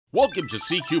Welcome to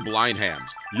CQ Blind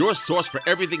Hams, your source for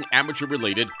everything amateur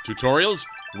related, tutorials,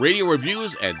 radio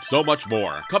reviews, and so much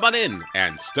more. Come on in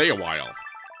and stay a while.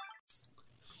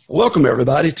 Welcome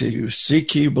everybody to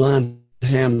CQ Blind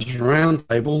Hams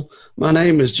Roundtable. My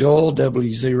name is Joel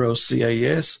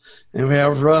W0CAS, and we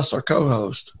have Russ, our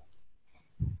co-host.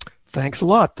 Thanks a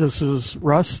lot. This is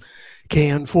Russ,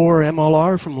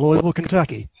 KN4MLR from Louisville,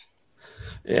 Kentucky.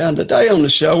 Yeah, and today on the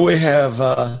show we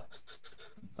have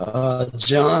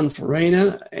John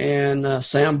Farina and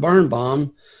Sam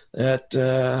Birnbaum that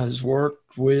has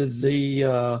worked with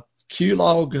the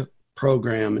QLog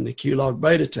program and the QLog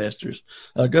beta testers.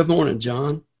 Good morning,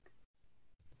 John.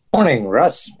 Morning,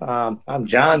 Russ. I'm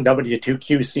John,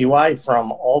 W2QCY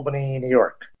from Albany, New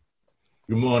York.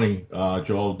 Good morning,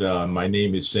 Joel. My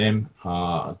name is Sam,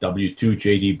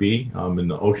 W2JDB. I'm in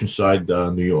the Oceanside,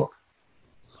 New York.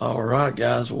 All right,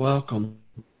 guys, welcome.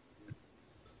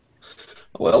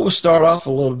 Well, we'll start off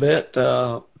a little bit.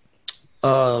 John,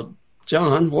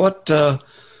 what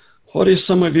is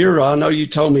some of your, I know you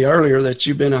told me earlier that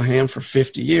you've been a ham for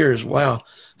 50 years. Wow.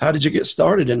 How did you get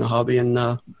started in the hobby?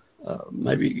 And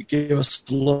maybe give us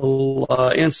a little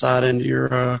insight into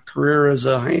your career as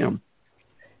a ham.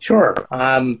 Sure.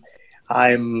 I'm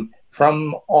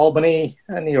from Albany,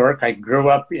 New York. I grew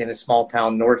up in a small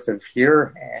town north of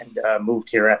here and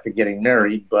moved here after getting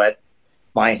married. But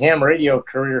my ham radio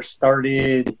career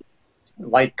started,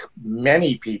 like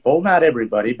many people, not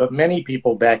everybody, but many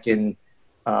people back in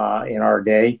our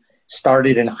day,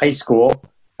 started in high school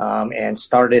and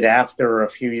started after a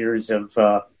few years of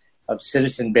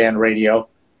citizen band radio,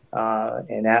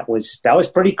 and that was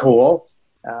pretty cool.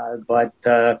 But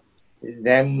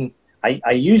then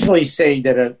I usually say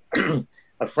that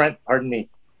a friend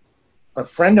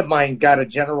of mine got a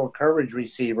general coverage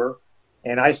receiver,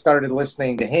 and I started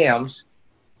listening to hams.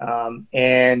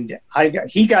 And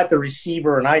he got the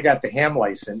receiver and I got the ham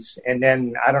license. And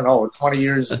then, I don't know, 20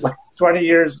 years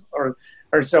or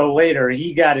so later,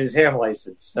 he got his ham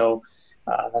license. So,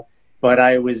 but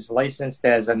I was licensed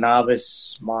as a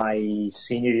novice my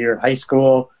senior year of high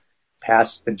school,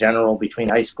 passed the general between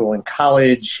high school and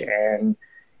college. And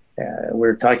we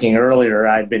were talking earlier,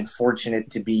 I've been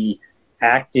fortunate to be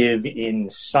active in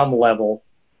some level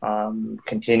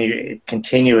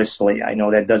continuously. I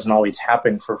know that doesn't always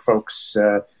happen for folks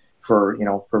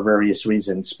for various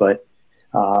reasons, but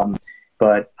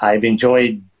I've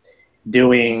enjoyed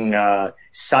doing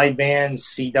sidebands,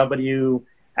 CW,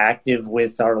 active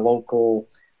with our local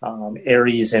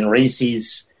Aries and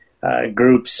Racies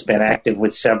groups, been active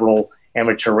with several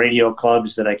amateur radio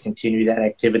clubs that I continue that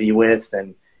activity with,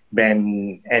 and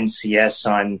been NCS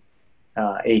on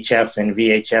HF and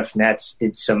VHF nets,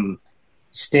 did some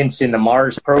stints in the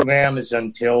Mars programs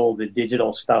until the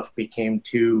digital stuff became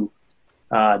too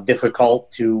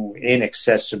difficult, too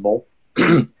inaccessible.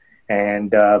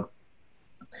 And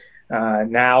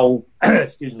now,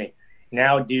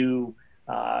 now do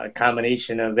a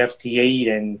combination of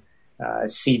FT8 and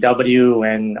CW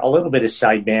and a little bit of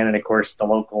sideband, and of course the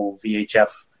local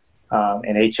VHF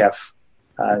and HF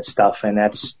stuff. And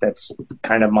that's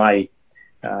kind of my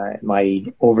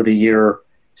over the year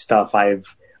stuff.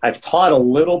 I've taught a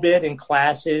little bit in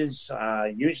classes,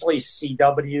 usually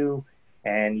CW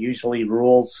and usually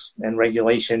rules and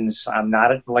regulations. I'm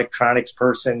not an electronics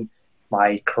person.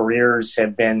 My careers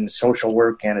have been social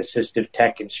work and assistive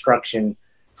tech instruction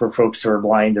for folks who are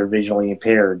blind or visually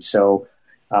impaired. So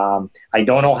I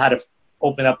don't know how to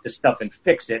open up the stuff and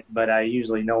fix it, but I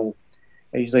usually know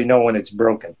when it's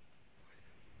broken.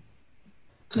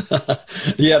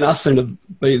 Yeah, and I seem to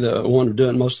be the one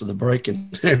doing most of the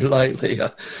breaking lately.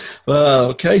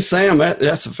 Okay, Sam,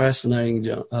 that's a fascinating,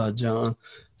 John.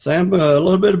 Sam, a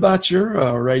little bit about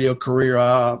your radio career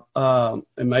and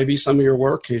maybe some of your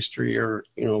work history. Or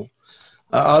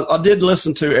I did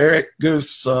listen to Eric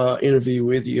Guth's interview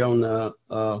with you on the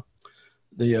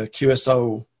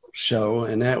QSO show,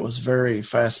 and that was very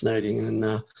fascinating.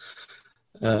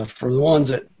 And for the ones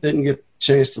that didn't get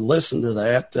chance to listen to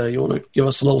that, you want to give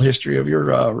us a little history of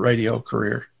your radio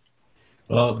career?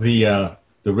 Well, the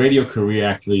radio career,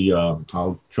 actually,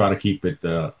 I'll try to keep it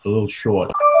a little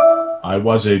short. I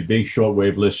was a big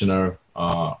shortwave listener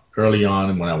early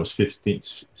on. When I was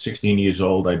 16 years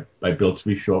old, I built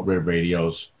 3 shortwave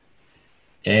radios,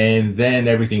 and then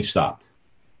everything stopped.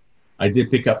 I did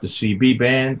pick up the CB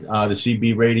band, the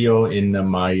CB radio in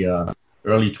my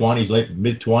early 20s, late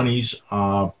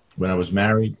mid-20s, when I was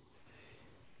married.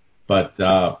 But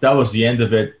that was the end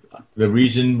of it. The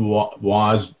reason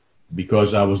was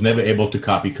because I was never able to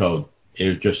copy code.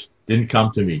 It just didn't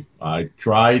come to me. I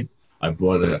tried. I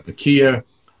bought a Kia,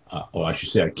 or I should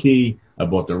say a key. I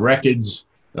bought the records.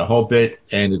 the whole bit,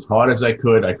 and as hard as I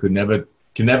could never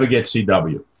get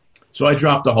CW. So I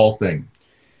dropped the whole thing.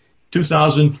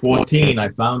 2014, I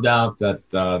found out that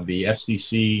the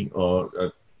FCC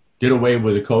did away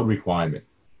with the code requirement.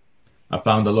 I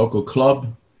found a local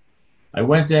club. I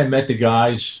went there, met the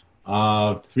guys.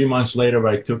 3 months later,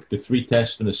 I took the 3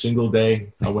 tests in a single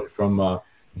day. I went from,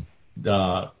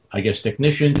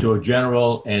 technician to a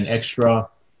general and extra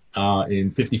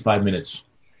in 55 minutes.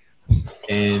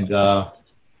 And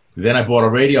then I bought a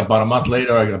radio. About a month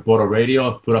later, I bought a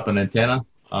radio, put up an antenna,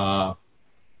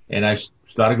 and I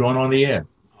started going on the air.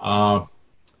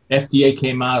 FDA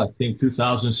came out, I think,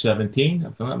 2017,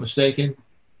 if I'm not mistaken.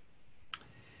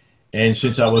 And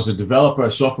since I was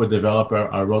a software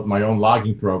developer, I wrote my own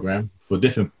logging program for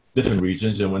different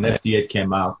reasons. And when FDA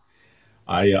came out,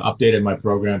 I updated my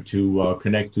program to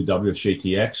connect to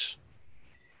WSJTX.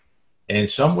 And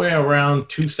somewhere around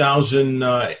 2000,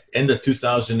 end of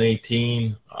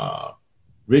 2018,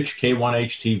 Rich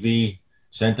K1HTV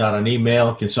sent out an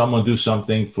email. Can someone do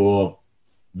something for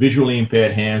visually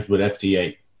impaired hams with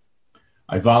FT8?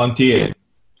 I volunteered,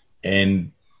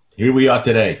 and here we are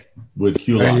today with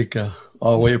QLOG. There you go.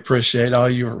 Oh, we appreciate all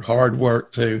your hard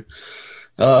work too.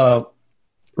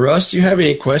 Russ, do you have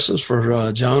any questions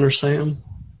for John or Sam?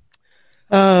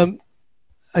 I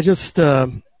just,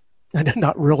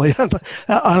 not really.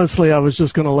 Honestly, I was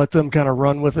just going to let them kind of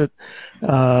run with it.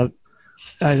 I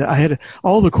had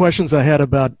all the questions I had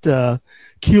about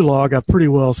QLOG. I pretty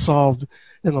well solved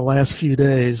in the last few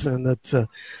days, and that's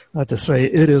not to say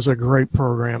it is a great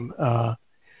program.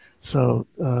 So,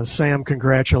 Sam,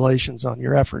 congratulations on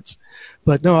your efforts.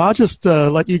 But no, I'll just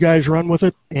let you guys run with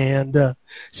it and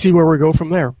see where we go from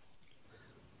there.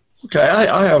 Okay,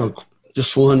 I have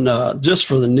just one, just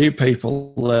for the new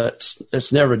people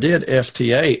that's never did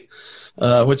FT8,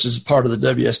 which is part of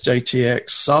the WSJTX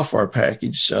software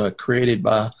package created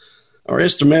by, or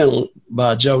instrumental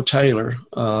by Joe Taylor.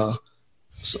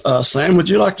 Sam, would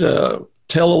you like to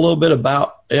tell a little bit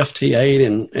about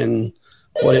FT8 and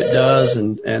what it does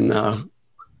and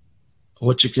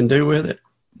what you can do with it?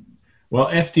 Well,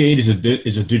 FT8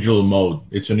 is a digital mode.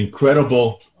 It's an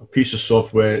incredible piece of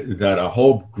software that a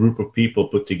whole group of people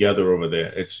put together over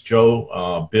there. It's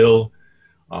Joe, Bill,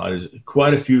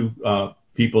 quite a few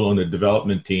people on the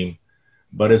development team,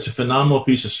 but it's a phenomenal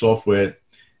piece of software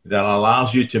that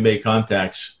allows you to make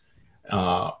contacts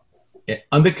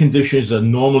under conditions that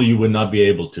normally you would not be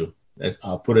able to.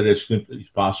 I'll put it as simply as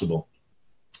possible.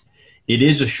 It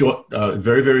is a short,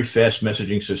 very, very fast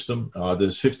messaging system.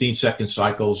 There's 15-second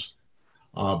cycles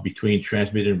between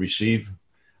transmit and receive.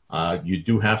 You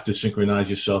do have to synchronize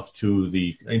yourself to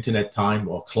the internet time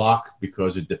or clock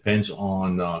because it depends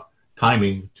on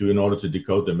timing in order to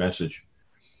decode the message.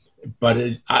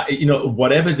 But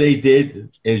whatever they did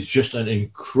is just an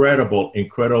incredible,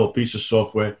 incredible piece of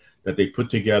software that they put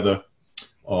together.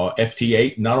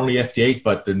 FT8, not only FT8,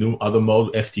 but the new other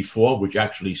mode, FT4, which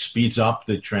actually speeds up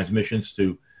the transmissions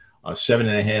to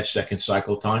 7.5 second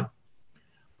cycle time.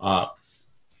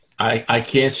 I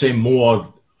can't say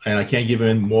more, and I can't give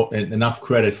enough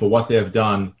credit for what they have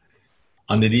done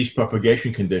under these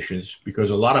propagation conditions,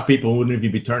 because a lot of people wouldn't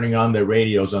even be turning on their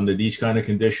radios under these kind of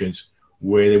conditions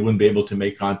where they wouldn't be able to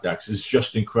make contacts. It's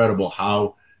just incredible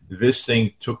how this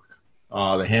thing took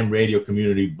the ham radio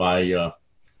community by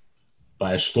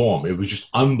a storm. It was just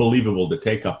unbelievable, the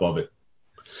take up of it.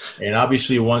 And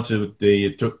obviously once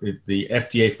the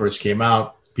FTA first came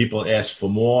out, people asked for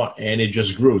more and it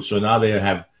just grew. So now they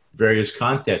have various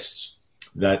contests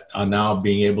that are now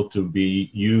being able to be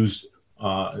used,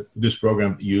 this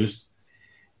program used.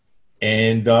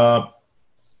 And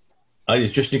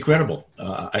it's just incredible.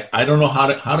 I don't know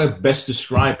how to best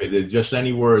describe it. There's just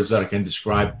any words that I can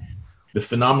describe the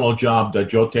phenomenal job that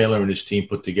Joe Taylor and his team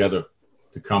put together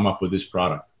to come up with this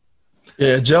product.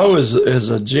 Yeah, Joe is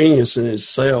a genius in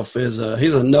himself. He's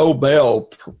a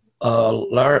Nobel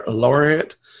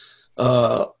laureate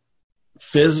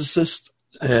physicist,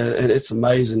 and it's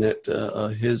amazing at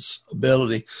his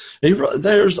ability.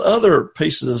 There's other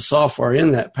pieces of software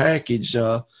in that package,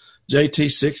 JT65,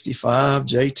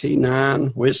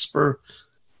 JT9, Whisper.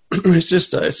 It's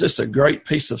just a great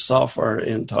piece of software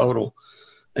in total.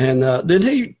 And did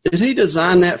he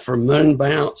design that for Moon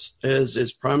Bounce as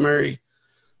his primary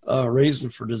reason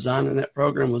for designing that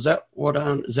program? Is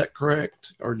that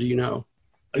correct, or do you know?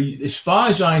 As far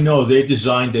as I know, they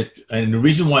designed it, and the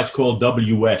reason why it's called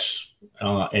WS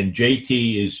and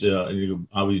JT is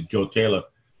obviously Joe Taylor,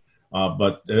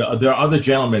 but there are other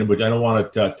gentlemen, which I don't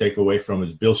want to take away from,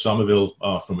 is Bill Somerville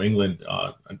from England,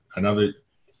 another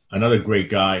great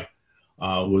guy.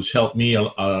 Was helped me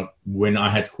when I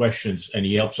had questions, and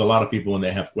he helps a lot of people when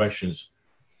they have questions.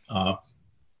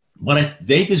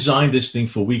 They designed this thing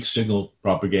for weak signal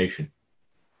propagation.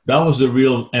 That was the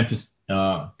real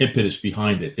impetus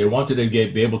behind it. They wanted to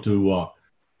be able to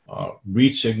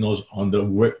read signals on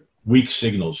the weak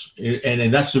signals.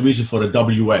 And that's the reason for the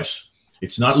WS.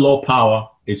 It's not low power,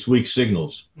 it's weak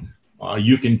signals.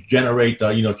 You can generate,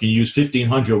 can use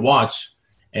 1,500 watts,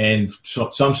 and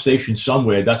some station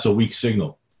somewhere, that's a weak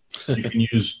signal. You can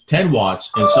use 10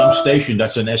 watts, and some station,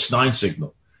 that's an S9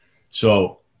 signal.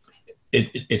 So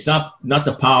it's not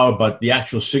the power, but the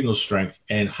actual signal strength,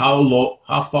 and how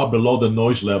far below the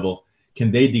noise level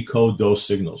can they decode those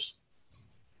signals.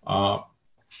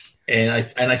 And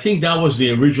I think that was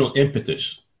the original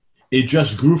impetus. It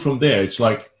just grew from there. It's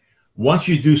like once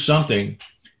you do something,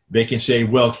 they can say,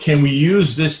 well, can we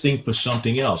use this thing for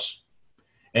something else?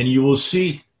 And you will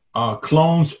see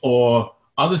clones or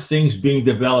other things being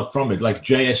developed from it, like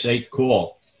JS8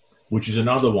 Call, which is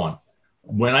another one.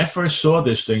 When I first saw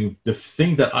this thing, the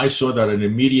thing that I saw that an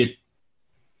immediate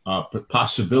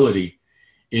possibility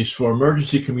is for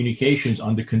emergency communications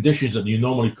under conditions that you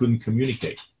normally couldn't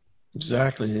communicate.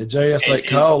 Exactly. The JS8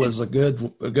 Call is a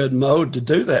good mode to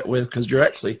do that with, because you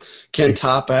actually can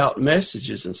type out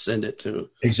messages and send it to.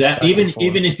 Exactly.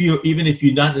 Even if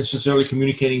you're not necessarily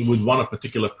communicating with one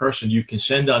particular person, you can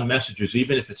send out messages,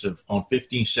 even if it's on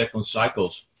 15-second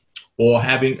cycles, or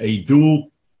having a dual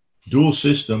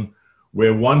system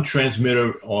where one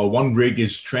transmitter or one rig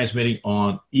is transmitting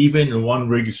on even and one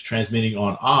rig is transmitting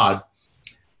on odd,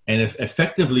 and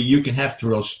effectively you can have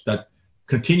through that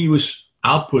continuous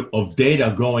output of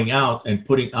data going out and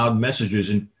putting out messages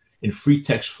in free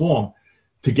text form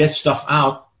to get stuff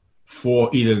out for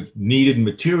either needed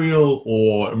material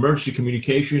or emergency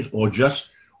communications or just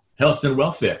health and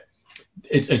welfare.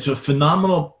 It's a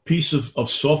phenomenal piece of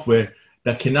software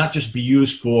that cannot just be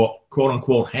used for quote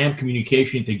unquote ham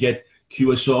communication to get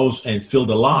QSOs and fill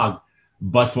the log,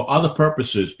 but for other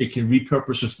purposes. It can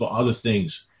repurpose it for other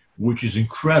things, which is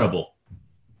incredible.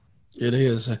 It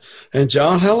is. And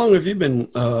John, how long have you been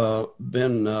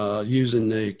using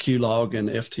the QLog and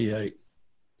FT8?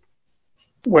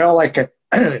 Well,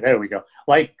 there we go.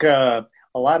 Like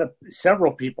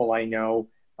several people I know,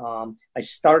 I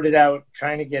started out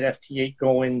trying to get FT8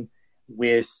 going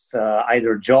with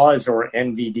either JAWS or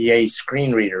NVDA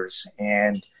screen readers,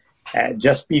 and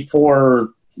just before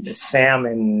Sam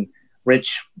and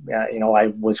Rich,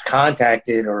 I was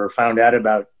contacted or found out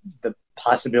about the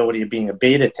possibility of being a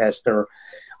beta tester.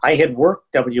 I had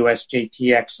worked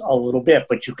WSJTX a little bit,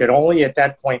 but you could only at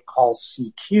that point call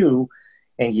CQ,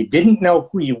 and you didn't know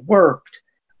who you worked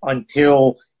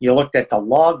until you looked at the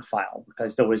log file,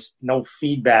 because there was no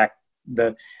feedback.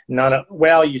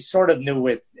 You sort of knew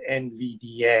with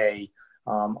NVDA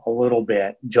a little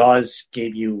bit. JAWS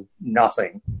gave you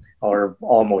nothing or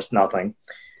almost nothing.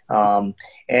 So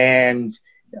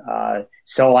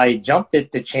I jumped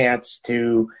at the chance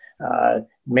to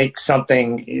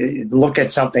look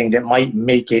at something that might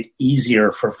make it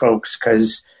easier for folks,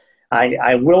 because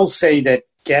I will say that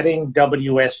getting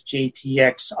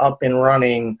WSJTX up and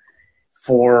running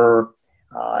for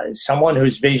someone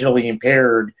who's visually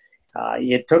impaired,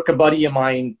 it took a buddy of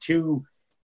mine two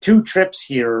trips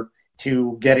here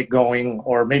to get it going,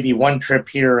 or maybe one trip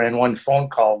here and one phone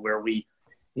call where we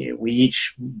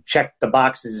each checked the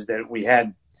boxes that we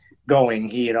had going.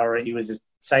 He was a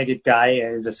sighted guy,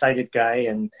 and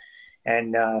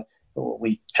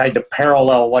we tried to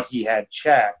parallel what he had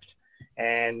checked,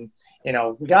 and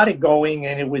we got it going,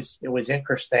 and it was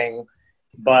interesting.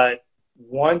 But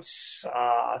once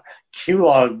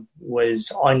QLog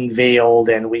was unveiled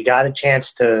and we got a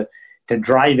chance to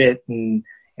drive it and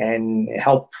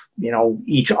help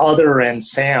each other and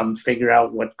Sam figure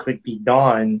out what could be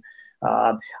done,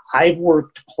 I've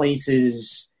worked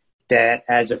places that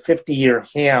as a 50-year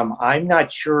ham, I'm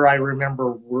not sure I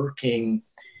remember working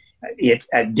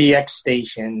at DX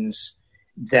stations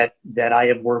that I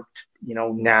have worked,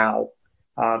 now.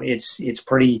 It's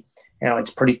pretty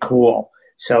cool.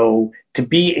 So to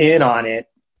be in on it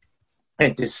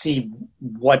and to see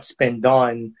what's been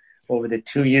done over the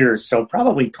 2 years. So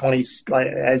probably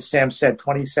as Sam said,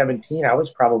 2017, I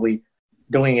was probably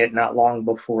doing it not long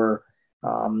before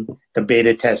the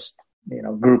beta test,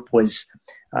 group was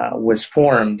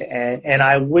formed. And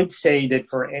I would say that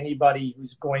for anybody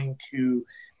who's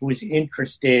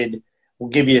interested, we'll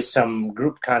give you some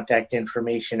group contact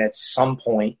information at some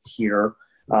point here,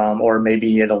 or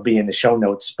maybe it'll be in the show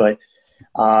notes, but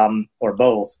or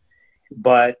both.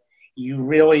 But you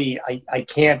really, I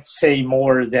can't say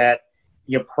more that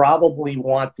you probably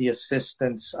want the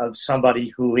assistance of somebody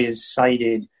who is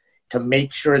sighted to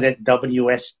make sure that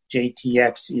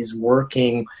WSJTX is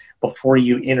working before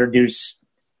you introduce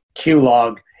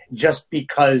QLog, just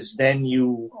because then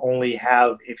you only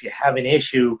have, if you have an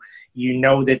issue, you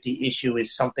know that the issue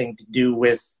is something to do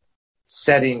with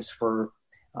settings for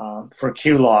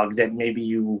QLog that maybe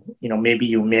you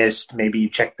missed, maybe you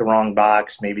checked the wrong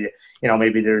box, maybe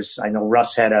there's, I know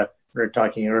Russ we were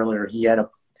talking earlier, he had a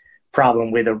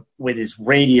problem with his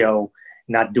radio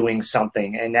not doing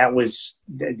something, and that was,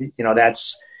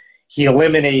 he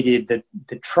eliminated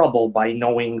the trouble by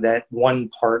knowing that one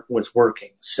part was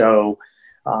working. So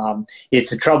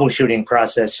it's a troubleshooting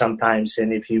process sometimes,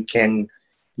 and if you can,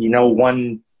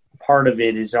 one part of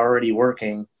it is already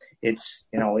working, it's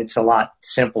a lot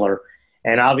simpler.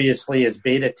 And obviously, as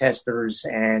beta testers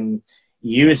and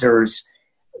users,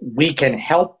 we can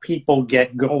help people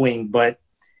get going, but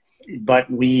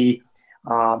we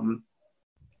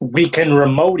can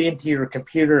remote into your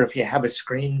computer if you have a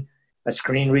screen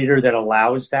reader that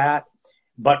allows that,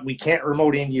 but we can't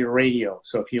remote into your radio.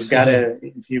 So if you've got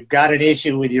an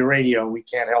issue with your radio, we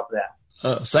can't help that.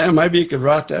 Sam, maybe you could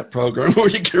write that program where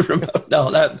you can remote.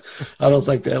 No, that I don't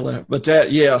think that'll happen. But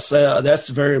that's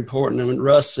very important. I mean,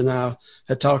 Russ and I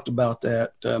had talked about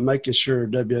that, making sure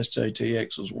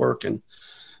WSJTX was working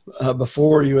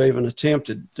before you even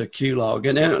attempted the QLog.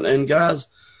 And guys,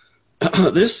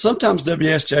 sometimes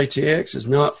WSJTX is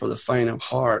not for the faint of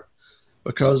heart,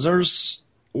 because there's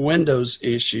Windows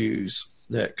issues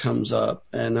that comes up,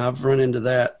 and I've run into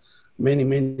that many,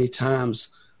 many times.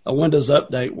 A Windows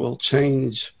update will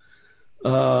change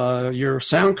your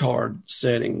sound card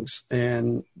settings,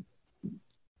 and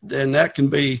then that can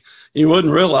be, you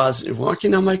wouldn't realize it. Why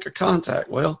can't I make a contact?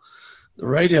 Well, the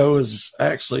radio is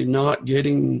actually not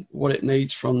getting what it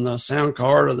needs from the sound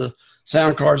card, or the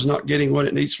sound card's not getting what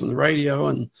it needs from the radio,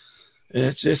 and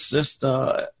it's just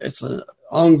it's an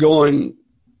ongoing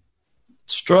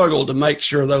struggle to make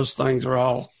sure those things are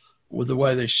all with the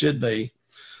way they should be.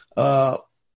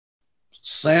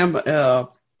 Sam,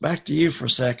 back to you for a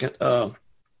second.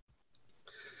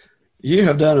 You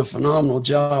have done a phenomenal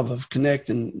job of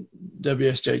connecting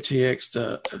WSJTX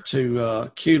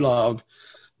to QLog,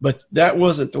 but that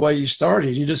wasn't the way you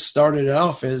started. You just started it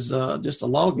off as just a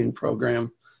login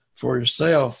program for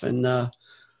yourself, and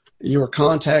you were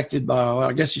contacted by,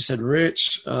 I guess you said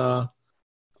Rich, or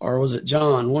was it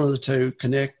John? One of the two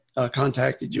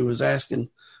contacted you, was asking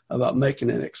about making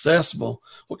it accessible.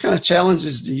 What kind of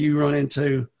challenges do you run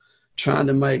into trying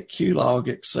to make QLog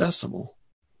accessible?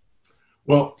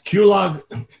 Well, QLog,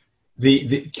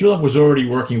 the QLog was already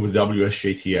working with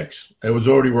WSJTX. It was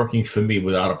already working for me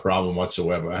without a problem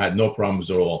whatsoever. I had no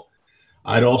problems at all.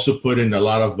 I'd also put in a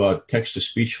lot of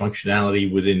text-to-speech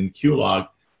functionality within QLog,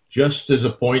 just as a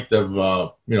point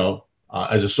of,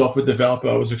 as a software developer,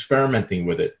 I was experimenting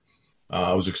with it.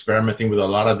 I was experimenting with a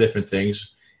lot of different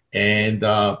things. And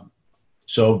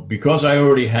so because I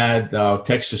already had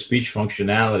text-to-speech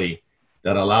functionality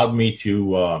that allowed me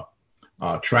to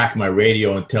track my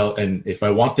radio and if I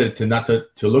wanted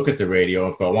to look at the radio,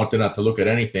 if I wanted not to look at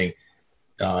anything,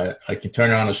 I can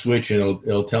turn on a switch and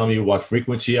it'll tell me what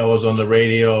frequency I was on the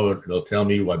radio. It'll tell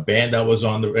me what band I was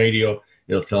on the radio.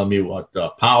 It'll tell me what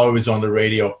power is on the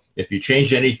radio. If you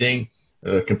change anything,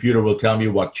 the computer will tell me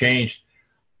what changed.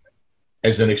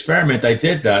 As an experiment, I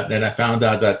did that, and I found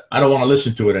out that I don't want to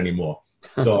listen to it anymore.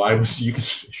 So you can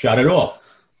shut it off.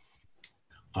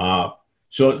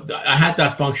 So I had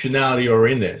that functionality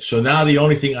already in there. So now the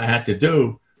only thing I had to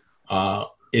do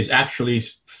is actually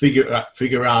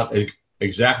figure out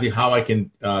exactly how I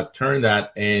can turn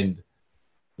that and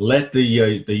let the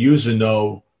user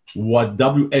know what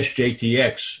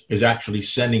WSJTX is actually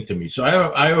sending to me. So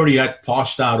I already had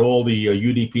parsed out all the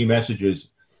UDP messages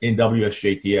in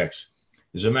WSJTX.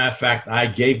 As a matter of fact, I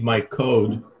gave my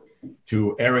code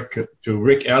to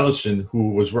Rick Ellison,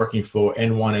 who was working for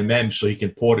N1MM, so he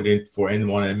can port it in for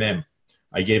N1MM.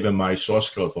 I gave him my source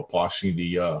code for parsing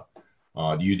the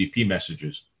UDP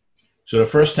messages. So the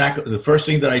first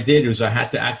thing that I did was I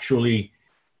had to actually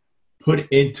put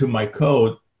into my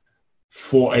code,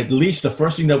 for at least the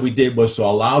first thing that we did was to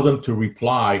allow them to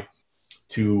reply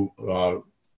to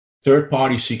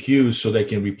third-party CQs so they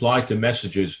can reply to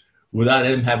messages without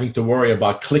them having to worry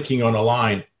about clicking on a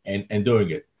line and doing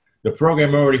it. The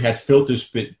program already had filters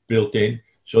built in,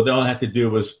 so all I had to do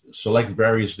was select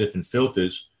various different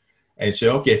filters and say,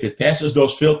 okay, if it passes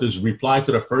those filters, reply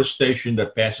to the first station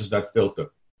that passes that filter.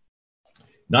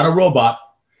 Not a robot,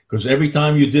 because every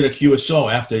time you did a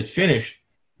QSO after it finished,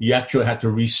 you actually had to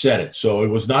reset it. So it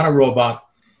was not a robot.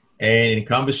 And in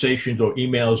conversations or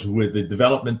emails with the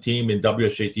development team in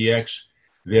WSJTX,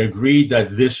 they agreed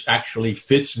that this actually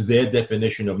fits their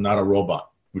definition of not a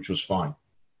robot, which was fine.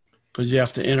 Because you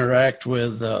have to interact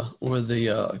with the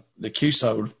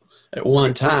QSO at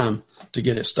one time to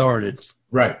get it started.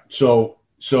 Right. So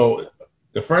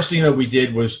the first thing that we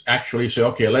did was actually say,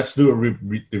 okay, let's do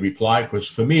the reply, because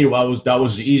for me, that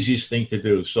was the easiest thing to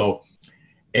do. So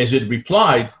as it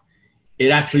replied, it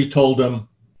actually told them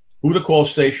who the call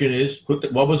station is,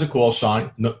 what was the call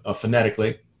sign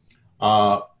phonetically,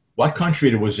 what country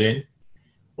it was in,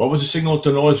 what was the signal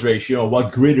to noise ratio,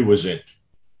 what grid it was in.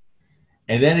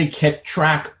 And then it kept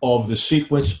track of the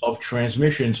sequence of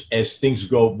transmissions as things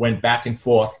went back and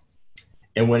forth.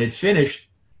 And when it finished,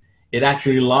 it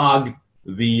actually logged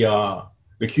the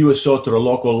QSO to the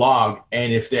local log.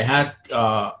 And if they had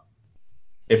club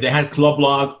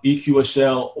log,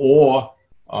 EQSL, or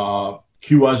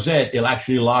QRZ, it'll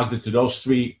actually log it to those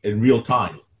three in real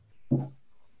time.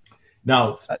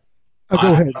 Now,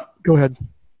 Go ahead.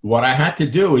 What I had to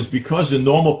do is, because the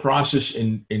normal process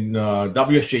in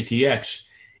WSJTX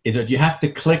is that you have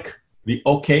to click the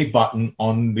OK button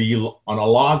on a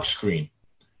log screen.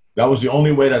 That was the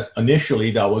only way that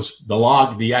initially that was the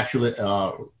log, the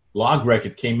actual log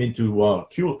record came into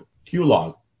Q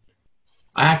log.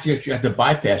 I actually had to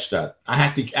bypass that. I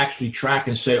had to actually track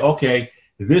and say, okay,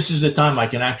 this is the time I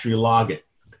can actually log it.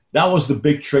 That was the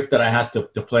big trick that I had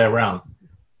to play around.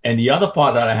 And the other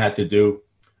part that I had to do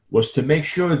was to make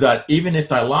sure that even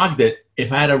if I logged it,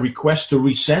 if I had a request to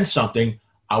resend something,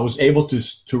 I was able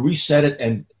to reset it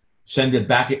and send it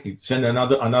back, send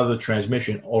another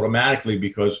transmission automatically,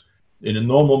 because in a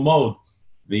normal mode,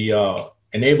 the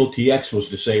enable TX was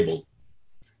disabled.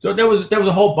 So there was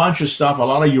a whole bunch of stuff, a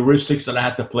lot of heuristics that I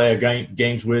had to play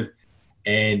games with,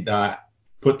 and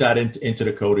put that into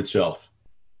the code itself.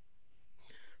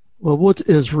 Well, what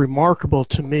is remarkable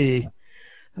to me,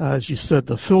 as you said,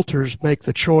 the filters make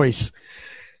the choice.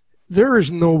 There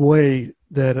is no way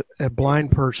that a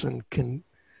blind person can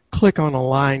click on a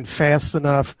line fast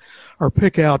enough or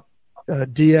pick out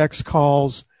DX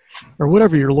calls or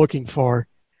whatever you're looking for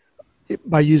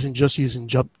by using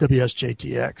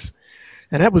WSJTX.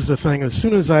 And that was the thing. As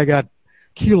soon as I got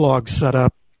QLog set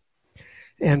up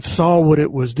and saw what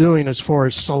it was doing as far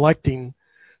as selecting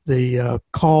the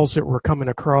calls that were coming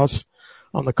across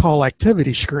on the call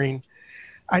activity screen,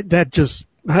 I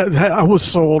was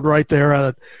sold right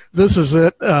there. This is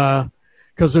it,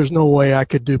 because there's no way I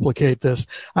could duplicate this.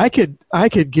 I could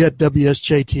get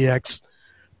WSJTX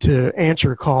to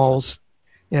answer calls,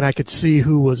 and I could see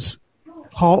who was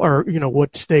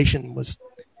what station was,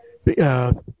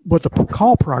 what the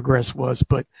call progress was.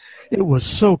 But it was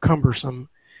so cumbersome,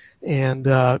 and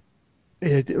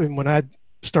when I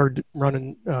started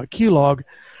running QLog,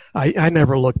 I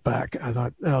never looked back. I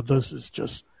thought, oh, this is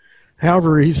just.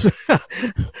 However,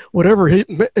 whatever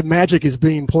magic is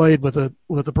being played with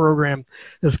the program,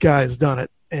 this guy has done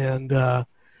it, and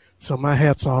so my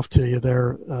hat's off to you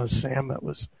there, Sam.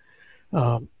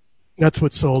 That's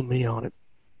what sold me on it.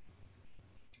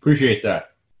 Appreciate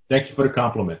that. Thank you for the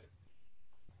compliment.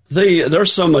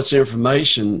 There's so much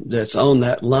information that's on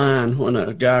that line when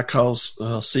a guy calls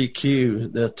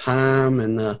CQ, the time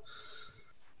and the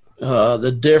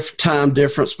time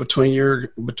difference between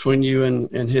you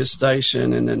and his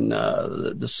station, and then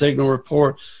the signal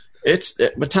report. By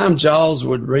the time Jaws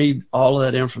would read all of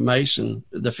that information,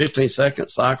 the 15-second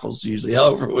cycle's usually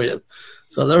over with.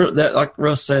 So like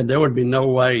Russ said, there would be no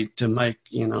way to make,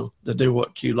 to do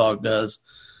what QLog does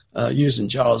using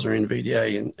Jaws or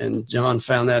NVDA. And John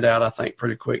found that out, I think,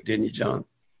 pretty quick, didn't you, John?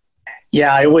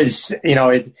 Yeah, it was,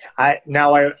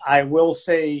 I will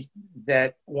say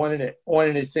that one of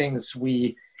the things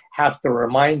we have to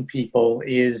remind people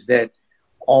is that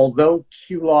although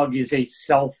QLog is a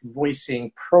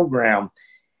self-voicing program,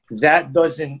 that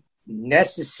doesn't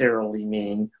necessarily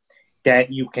mean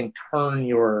that you can turn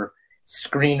your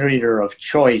screen reader of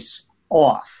choice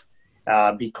off,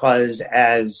 because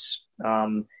as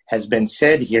has been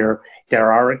said here,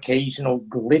 there are occasional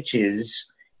glitches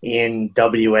in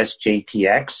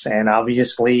WSJTX, and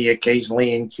obviously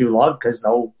occasionally in QLog, because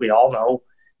we all know,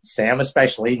 Sam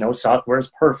especially, no software is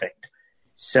perfect.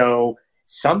 So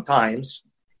sometimes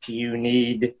you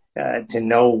need to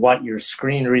know what your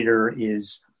screen reader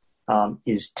is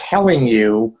telling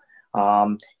you,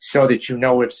 so that you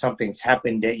know if something's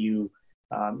happened that you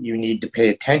need to pay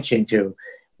attention to.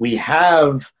 We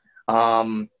have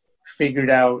figured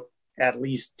out at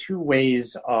least two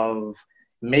ways of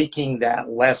making that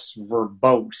less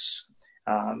verbose.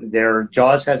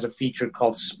 JAWS has a feature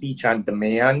called Speech on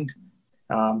Demand,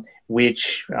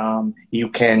 which you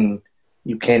can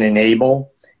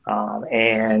enable,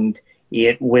 and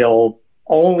it will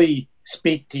only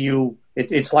speak to you.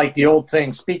 It's like the old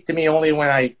thing: speak to me only when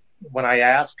I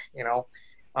ask.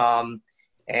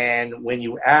 And when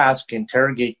you ask,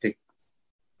 interrogate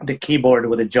the keyboard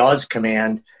with a JAWS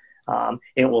command,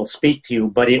 it will speak to you,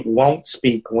 but it won't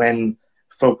speak when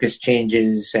focus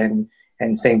changes and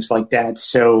things like that.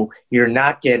 So you're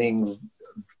not getting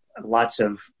lots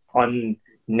of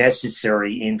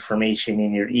unnecessary information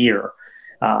in your ear.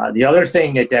 The other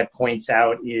thing that points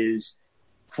out is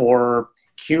for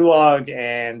Q-Log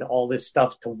and all this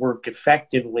stuff to work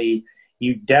effectively,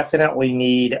 you definitely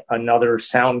need another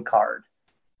sound card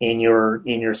in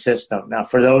your system. Now,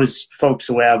 for those folks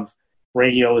who have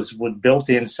radios with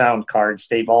built-in sound cards,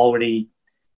 they've already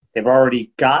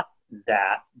got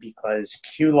that, because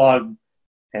Q-Log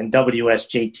and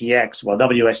WSJTX, well,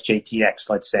 WSJTX,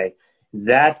 let's say,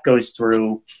 that goes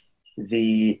through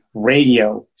the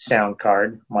radio sound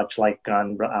card, much like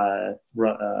on a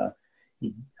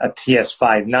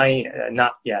TS590,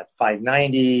 not yet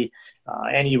 590,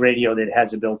 any radio that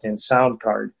has a built-in sound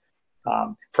card.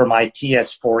 For my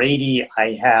TS480,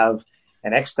 I have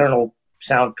an external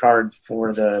sound card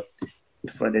for the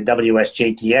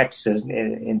WSJTX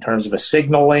in terms of a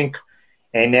signal link,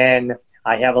 and then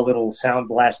I have a little Sound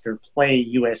Blaster Play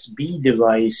USB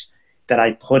device that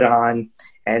I put on,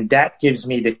 and that gives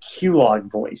me the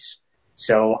Q-Log voice.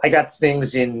 So I got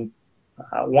things in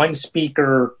one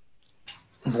speaker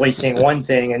voicing one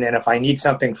thing, and then if I need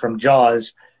something from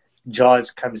JAWS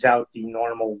comes out the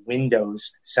normal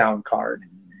Windows sound card.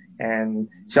 And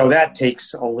so that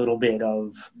takes a little bit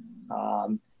of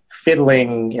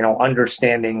fiddling,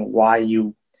 understanding why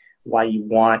you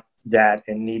want that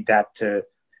and need that to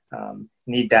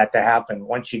happen.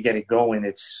 Once you get it going,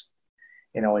 it's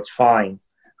fine.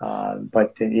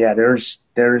 But there's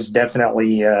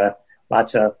definitely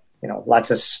lots of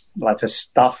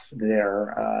stuff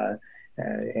there,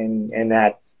 and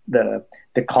that the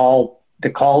call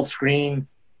screen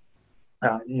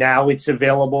now it's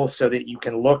available so that you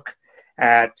can look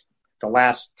at the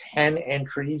last 10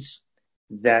 entries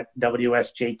that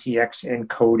WSJTX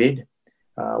encoded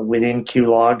within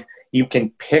Q-Log. You can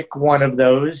pick one of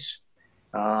those,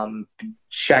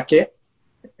 check it,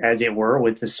 as it were,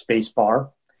 with the space bar,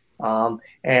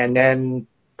 and then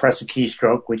press a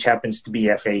keystroke, which happens to be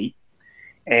F8.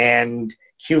 And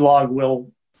Q-Log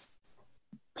will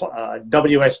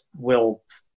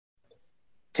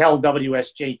tell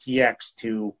WSJTX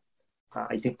to,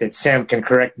 I think that Sam can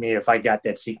correct me if I got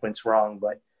that sequence wrong,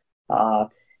 but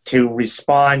to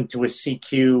respond to a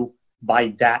CQ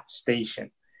by that station.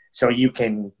 So you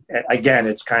can, again,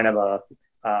 it's kind of a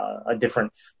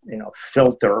different,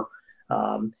 filter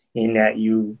in that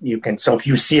you can, so if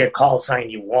you see a call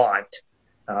sign you want,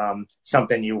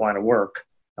 something you want to work,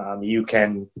 you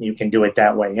can do it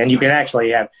that way. And you can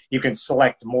actually you can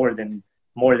select more than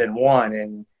one,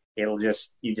 and you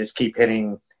just keep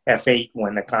hitting F8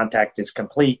 when the contact is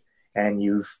complete, and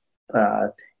you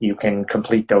can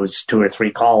complete those 2 or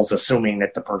 3 calls, assuming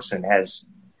that the person has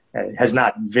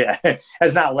not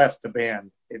left the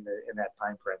band in that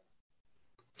time frame.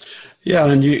 Yeah,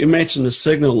 and you mentioned the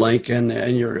signal link and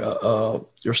your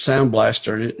Sound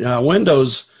Blaster.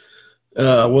 Windows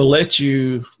will let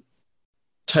you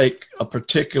take a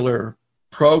particular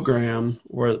program,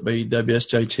 whether it be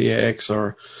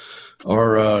WSJTX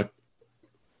or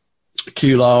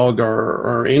Q-Log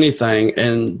or anything,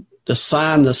 and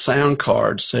assign the sound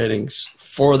card settings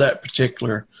for that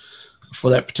particular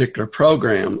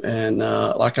program. And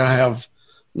like I have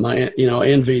my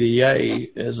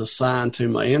NVDA is assigned to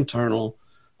my internal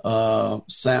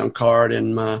sound card,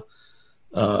 and my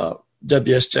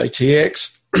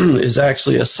WSJTX is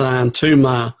actually assigned to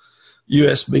my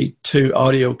USB 2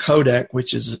 audio codec,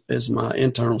 which is my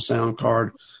internal sound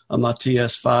card of my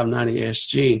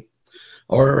TS590SG.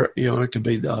 Or, it could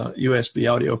be the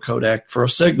USB audio codec for a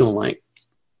signal link.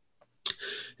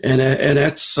 And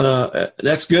that's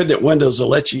good that Windows will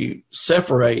let you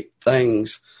separate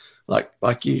things. Like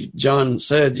John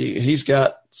said, he's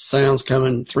got sounds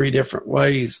coming 3 different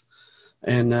ways.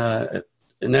 And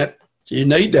that you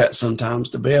need that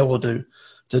sometimes to be able to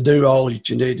do all that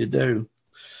you need to do.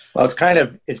 Well, it's kind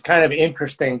of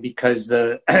interesting because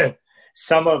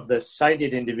some of the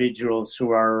sighted individuals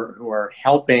who are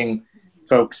helping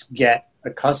folks get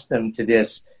accustomed to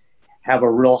this have a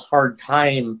real hard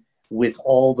time with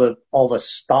all the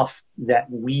stuff that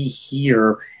we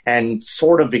hear and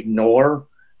sort of ignore,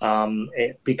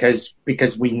 because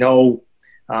we know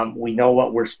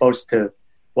what we're supposed to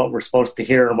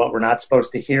hear and what we're not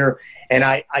supposed to hear. And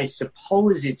I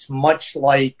suppose it's much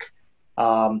like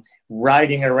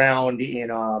riding around in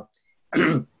a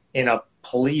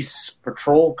police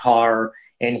patrol car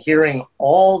and hearing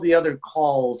all the other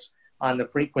calls on the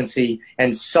frequency,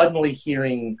 and suddenly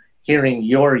hearing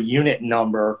your unit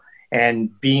number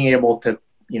and being able to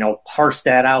parse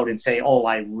that out and say, oh,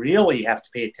 I really have to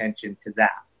pay attention to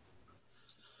that.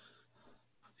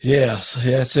 Yes,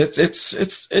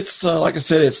 it's like I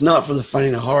said, it's not for the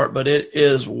faint of heart, but it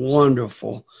is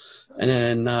wonderful.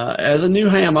 And as a new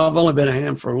ham, I've only been a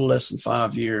ham for a little less than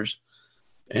 5 years,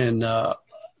 and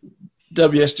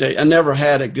WSJ, I never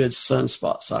had a good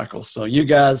sunspot cycle. So you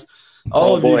guys,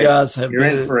 all of you guys have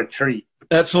been in for a treat.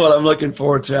 That's what I'm looking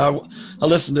forward to. I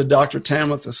listened to Dr.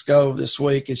 Tamitha Scove this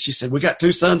week, and she said, we got 2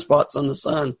 sunspots on the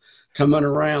sun coming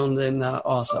around. And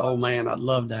I said, oh, man, I'd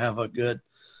love to have a good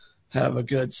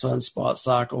sunspot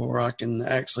cycle where I can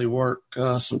actually work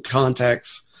some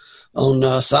contacts on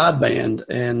sideband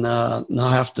and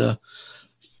not have to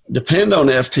depend on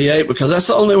FT8, because that's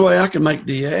the only way I can make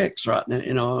DX right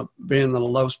now, being the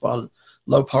low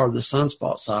part of the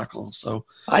sunspot cycle. So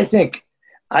I think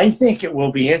it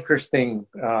will be interesting,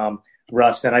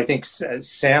 Russ, and I think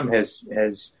Sam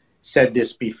has said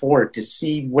this before, to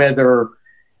see whether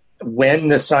when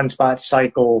the sunspot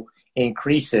cycle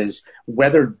increases,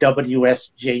 whether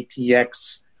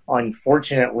WSJTX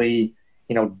unfortunately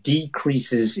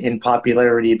decreases in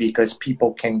popularity because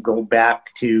people can go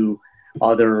back to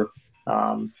other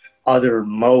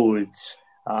modes.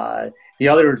 The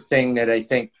other thing that I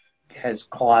think has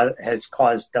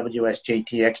caused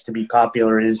WSJTX to be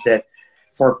popular is that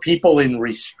for people in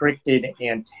restricted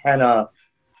antenna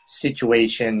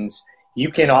situations,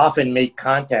 you can often make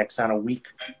contacts on a weak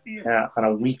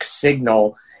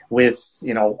signal with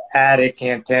attic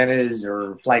antennas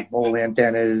or flagpole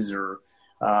antennas or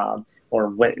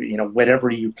whatever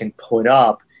you can put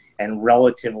up, and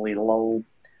relatively low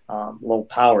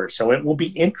power. So it will be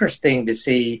interesting to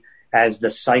see as the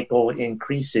cycle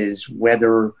increases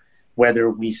whether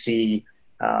we see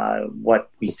what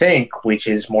we think, which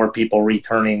is more people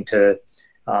returning to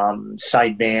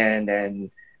sideband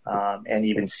and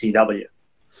even CW.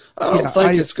 I don't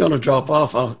think it's going to drop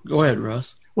off. Go ahead,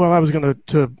 Russ. Well, I was going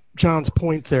to John's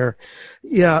point there.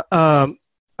 Yeah,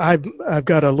 I've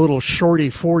got a little shorty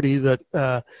 40 that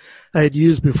I had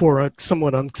used before,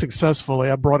 somewhat unsuccessfully.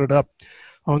 I brought it up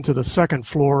onto the second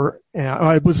floor.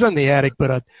 I was in the attic,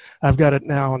 but I've got it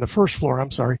now on the first floor.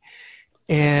 I'm sorry.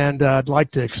 And I'd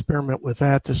like to experiment with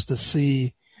that just to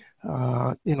see,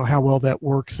 how well that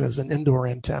works as an indoor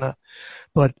antenna.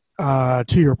 But to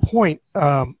your point,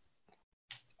 last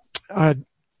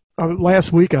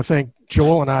week, I think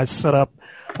Joel and I set up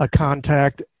a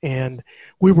contact, and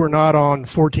we were not on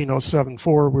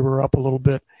 14.074. We were up a little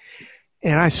bit,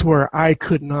 and I swear I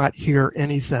could not hear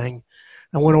anything.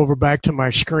 I went over back to my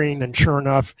screen, and sure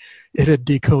enough, it had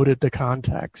decoded the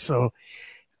contact. So,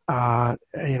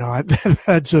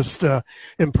 that just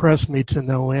impressed me to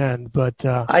no end. But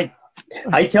I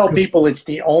tell people it's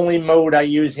the only mode I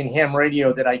use in ham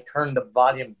radio that I turn the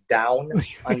volume down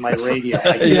on my radio.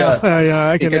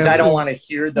 Because I don't want to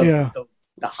hear the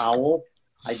howl.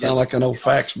 I sound like an old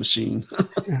fax machine.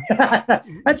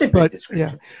 That's a good description.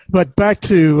 Yeah, but back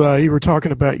to you were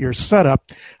talking about your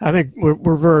setup. I think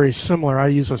we're very similar. I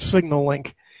use a Signal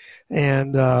Link,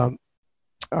 and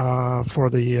for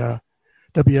the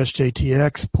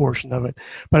WSJTX portion of it,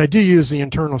 but I do use the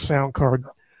internal sound card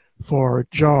for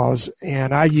JAWS,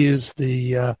 and I use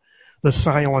the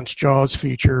silence JAWS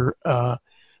feature,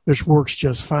 which works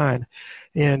just fine.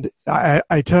 And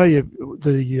I tell you,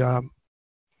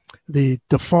 the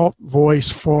default voice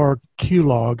for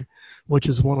QLog, which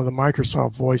is one of the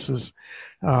Microsoft voices,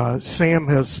 Sam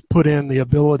has put in the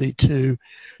ability to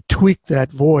tweak that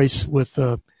voice with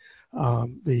the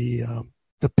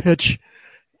pitch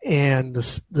and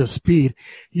the speed.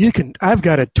 I've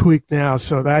got it tweaked now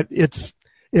so that it's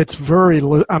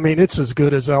it's as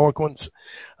good as Eloquence.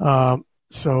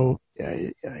 So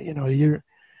you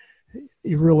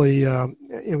really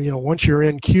once you're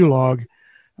in QLog,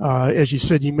 as you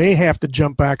said, you may have to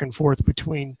jump back and forth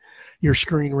between your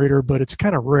screen reader, but it's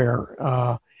kind of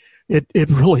rare. It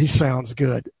really sounds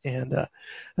good, and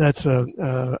that's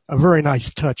a very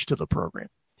nice touch to the program.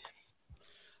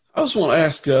 I just want to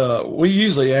ask, we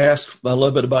usually ask a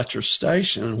little bit about your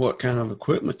station and what kind of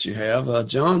equipment you have.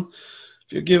 John,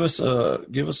 if you give us a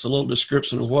little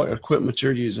description of what equipment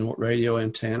you're using, what radio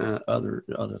antenna, other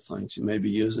things you may be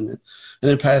using, and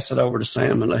then pass it over to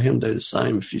Sam and let him do the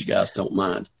same if you guys don't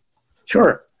mind.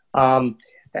 Sure.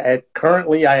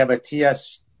 Currently, I have a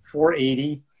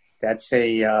TS480. That's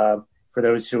for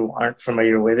those who aren't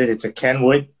familiar with it, it's a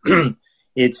Kenwood.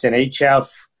 It's an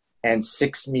HF and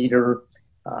 6 meter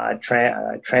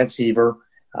transceiver.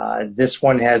 This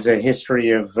one has a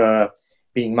history of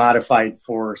being modified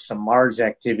for some Mars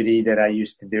activity that I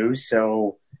used to do.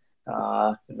 So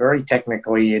very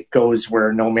technically, it goes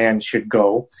where no man should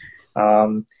go.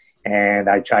 and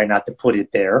I try not to put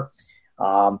it there.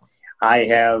 I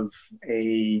have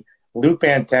a loop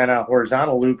antenna,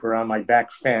 horizontal looper on my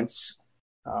back fence,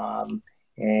 and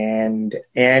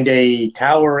a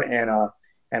tower and a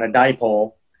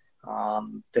dipole.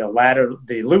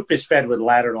 The loop is fed with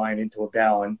ladder line into a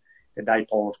balun. The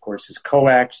dipole, of course, is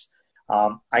coax.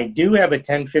 I do have a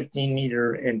 10, 15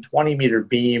 meter and 20 meter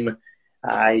beam.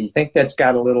 I think that's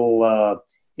got a little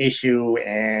issue,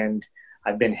 and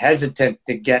I've been hesitant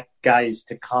to get guys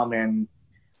to come and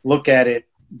look at it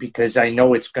because I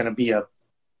know it's going to be a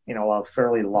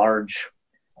fairly large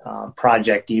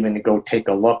project even to go take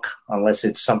a look, unless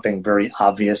it's something very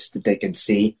obvious that they can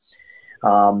see.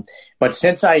 But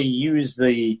since I use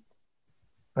the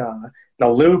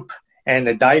loop and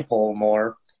the dipole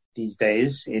more these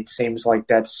days, it seems like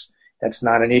that's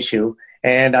not an issue.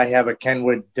 And I have a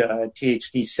Kenwood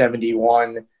THD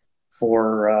 71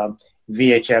 for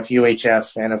VHF,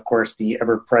 UHF, and of course the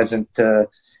ever-present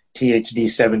THD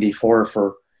 74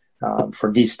 for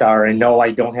D-Star. And no,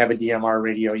 I don't have a DMR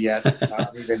radio yet.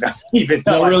 Even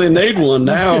though don't really need one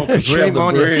now because we have the Shame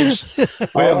on you. bridge.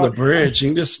 We have the bridge. You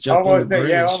can just jump on the bridge.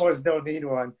 Yeah, almost don't need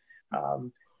one.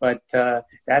 But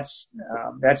that's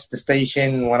the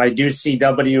station. When I do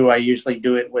CW, I usually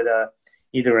do it with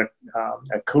either a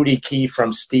Cootie key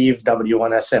from Steve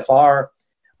W1SFR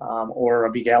or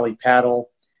a Big Alley paddle.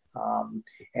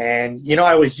 And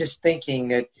I was just thinking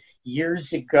that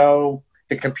years ago,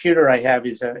 the computer I have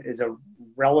is a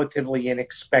relatively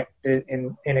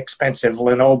inexpensive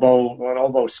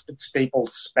Lenovo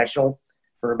Staples Special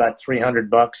for about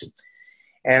 $300.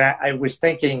 And I was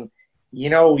thinking,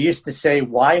 we used to say,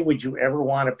 why would you ever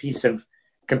want a piece of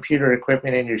computer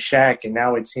equipment in your shack? And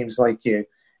now it seems like you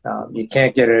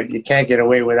can't get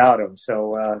away without them.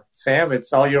 So Sam,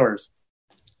 it's all yours.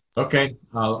 Okay,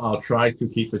 I'll try to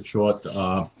keep it short.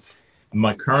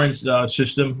 My current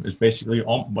system is basically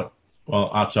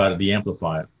outside of the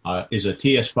amplifier, is a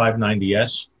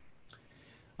TS590S.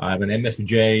 I have an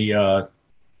MFJ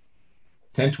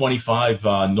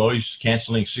 1025 noise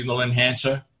canceling signal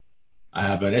enhancer. I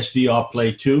have an SDR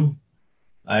Play 2,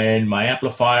 and my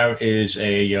amplifier is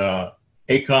a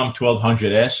ACOM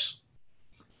 1200S,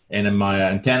 and my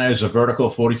antenna is a vertical,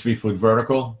 43-foot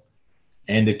vertical,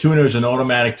 and the tuner is an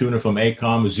automatic tuner from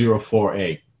ACOM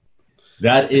 04A.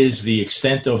 That is the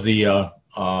extent of the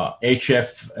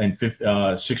HF and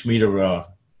 6-meter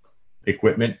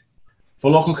equipment. For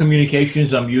local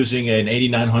communications, I'm using an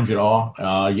 8900R,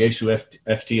 Yaesu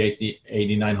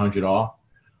FT8900R.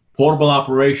 Portable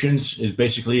operations is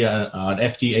basically an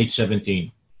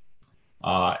FT817.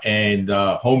 And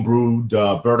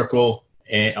homebrewed vertical,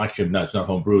 and actually, no, it's not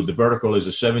homebrewed. The vertical is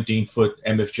a 17-foot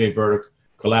MFJ vertical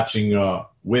collapsing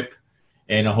whip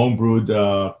and a homebrewed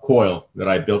coil that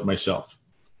I built myself.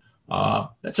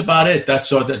 That's about it.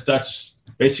 That's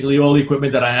basically all the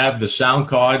equipment that I have. The sound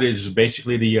card is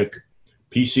basically the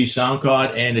PC sound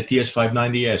card and the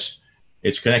TS590S.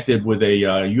 It's connected with a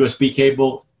USB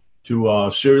cable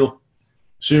to serial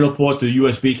port to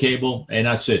USB cable, and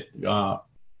that's it.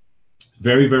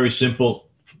 Very, very simple.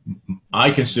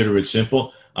 I consider it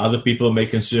simple. Other people may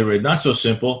consider it not so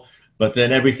simple, but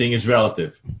then everything is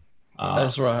relative.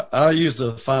 That's right. I use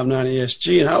the 590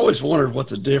 SG, and I always wondered what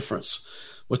the difference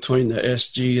between the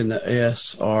SG and the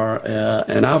S are,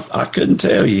 and I couldn't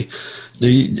tell you.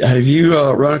 Have you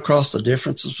run across the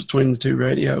differences between the two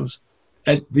radios?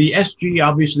 The SG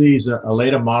obviously is a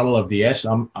later model of the S.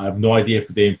 I have no idea if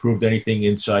they improved anything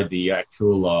inside the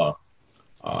actual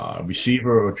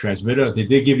receiver or transmitter. They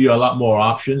did give you a lot more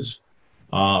options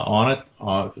on it.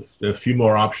 There are a few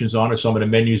more options on it. Some of the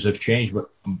menus have changed, but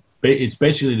it's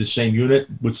basically the same unit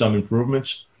with some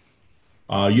improvements.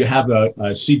 You have a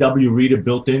CW reader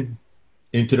built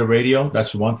into the radio.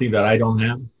 That's one thing that I don't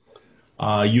have.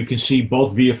 You can see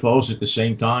both VFOs at the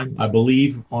same time, I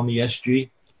believe, on the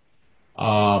SG.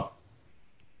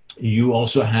 You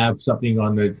also have something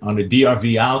on the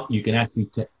DRV out. You can actually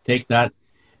take that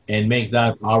and make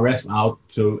that RF out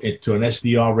to an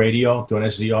SDR radio, to an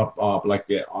SDR like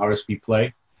the RSP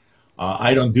Play.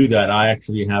 I don't do that. I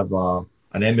actually have an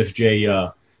MFJ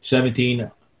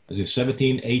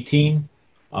 1718,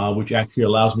 which actually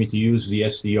allows me to use the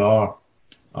SDR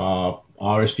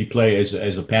RSP Play as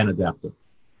a pan adapter.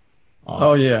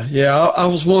 Oh, yeah. I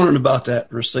was wondering about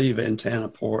that receive antenna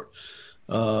port.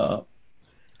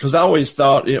 Because I always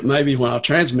thought maybe when I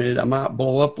transmitted, I might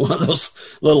blow up one of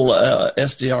those little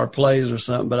SDR plays or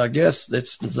something. But I guess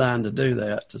it's designed to do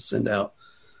that, to send out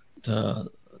to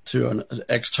an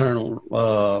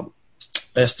external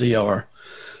SDR.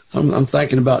 I'm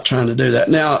thinking about trying to do that.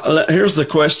 Now, here's the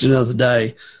question of the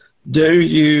day. Do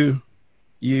you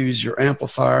use your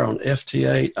amplifier on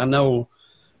FT8? I know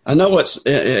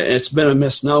it's been a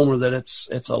misnomer that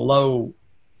it's a low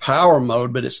power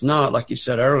mode, but it's not. Like you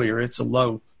said earlier, it's a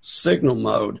low signal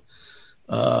mode.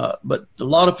 But a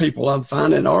lot of people I'm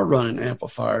finding are running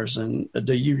amplifiers. And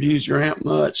do you use your amp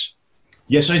much?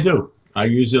 Yes, I do. I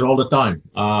use it all the time.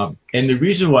 And the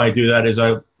reason why I do that is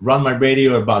I run my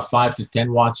radio at about 5 to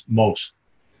 10 watts most.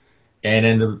 And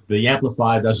then the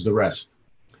amplifier does the rest.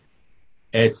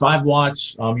 At 5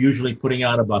 watts, I'm usually putting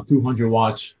out about 200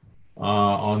 watts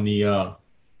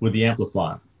with the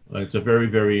amplifier. It's a very,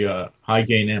 very high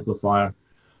gain amplifier,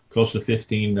 close to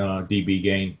 15 dB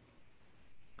gain.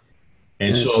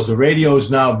 And yes. So the radio is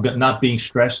now not being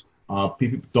stressed.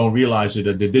 People don't realize it.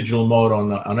 That the digital mode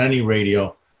on any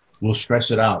radio will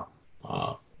stress it out.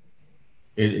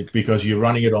 Because you're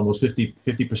running it almost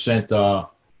 50%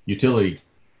 utility.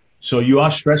 So you are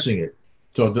stressing it.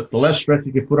 So the less stress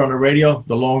you can put on the radio,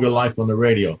 the longer life on the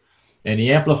radio. And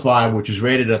the amplifier, which is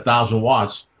rated at 1,000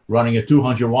 watts, running at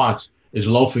 200 watts, is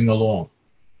loafing along.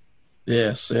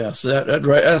 Yes.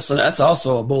 That's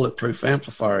also a bulletproof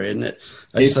amplifier, isn't it?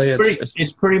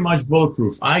 It's pretty much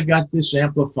bulletproof. I got this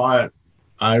amplifier.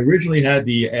 I originally had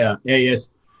the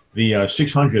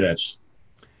 600S,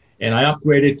 and I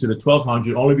upgraded to the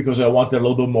 1200 only because I wanted a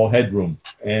little bit more headroom.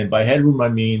 And by headroom, I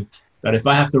mean that if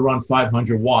I have to run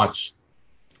 500 watts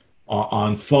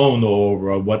on phone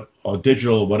or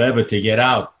digital, whatever, to get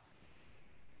out,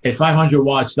 at 500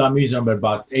 watts, that means I'm at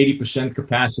about 80%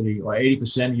 capacity or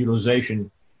 80%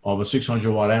 utilization of a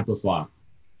 600 watt amplifier.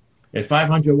 At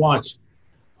 500 watts,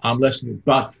 I'm less than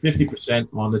about 50%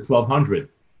 on the 1200.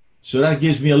 So that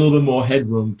gives me a little bit more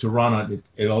headroom to run on it.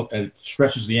 It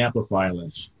stresses the amplifier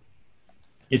less.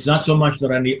 It's not so much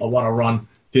that I want to run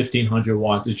 1500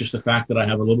 watts. It's just the fact that I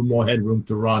have a little more headroom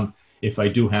to run if I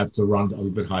do have to run a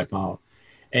little bit high power.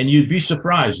 And you'd be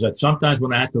surprised that sometimes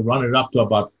when I have to run it up to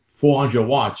about 400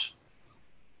 watts,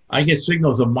 I get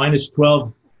signals of minus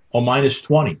 12 or minus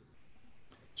 20.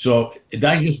 So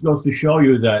that just goes to show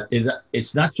you that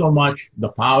it's not so much the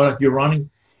power that you're running,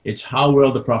 it's how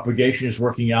well the propagation is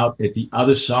working out at the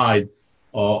other side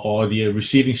or the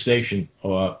receiving station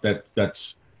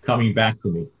that's coming back to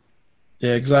me.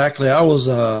 Yeah, exactly. I was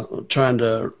trying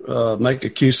to make a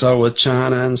QSO with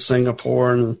China and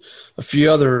Singapore and a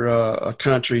few other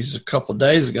countries a couple of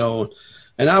days ago,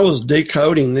 and I was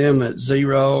decoding them at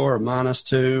 0 or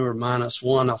 -2 or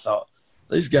 -1. I thought,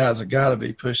 these guys have got to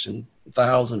be pushing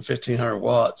 1,000, 1,500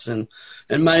 watts, and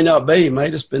it may not be. It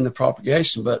may just been the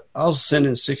propagation, but I was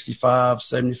sending 65,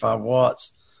 75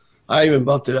 watts. I even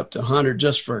bumped it up to 100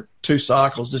 just for 2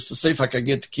 cycles just to see if I could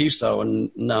get to QSO, and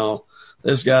no,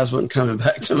 those guys wasn't coming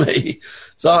back to me.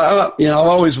 So I've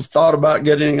always thought about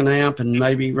getting an amp and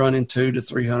maybe running 200 to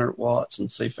 300 watts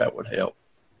and see if that would help.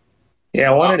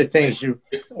 Yeah, one of the things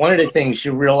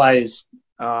you realize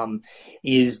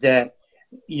is that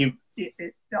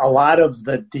a lot of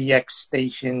the DX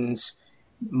stations,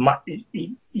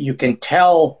 you can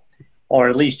tell, or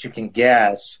at least you can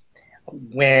guess,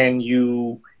 when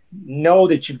you know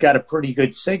that you've got a pretty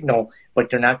good signal, but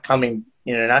they're not coming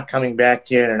back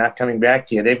to you. They're not coming back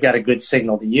to you. They've got a good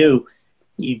signal to you.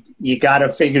 You got to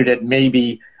figure that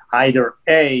maybe either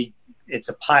A, it's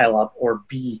a pileup, or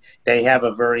B, they have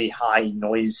a very high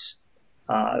noise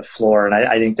floor. And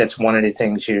I think that's one of the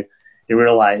things you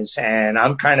realize. And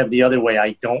I'm kind of the other way.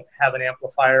 I don't have an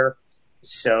amplifier,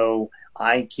 so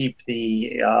I keep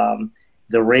the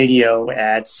radio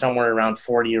at somewhere around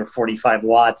 40 or 45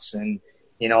 watts. And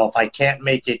if I can't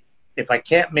make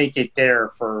it there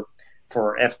for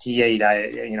FT8,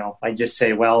 I just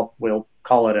say, well, we'll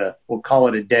call it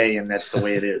a day, and that's the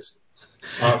way it is.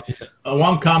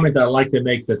 One comment that I'd like to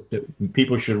make that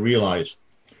people should realize: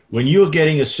 when you're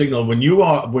getting a signal, when you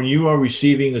are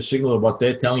receiving a signal of what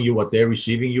they're telling you, what they're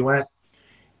receiving you at,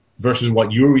 versus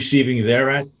what you're receiving there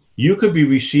at, you could be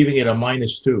receiving it at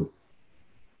 -2,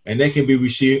 and they can be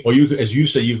receiving, or you could, as you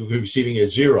say, you could be receiving it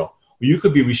at 0, or you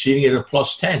could be receiving it at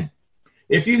 +10.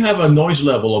 If you have a noise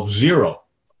level of 0,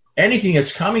 anything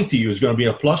that's coming to you is going to be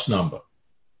a plus number.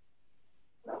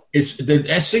 It's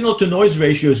the signal to noise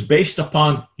ratio is based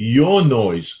upon your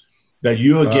noise that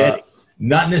you are getting,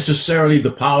 not necessarily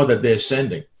the power that they're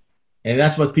sending. And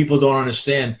that's what people don't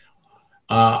understand.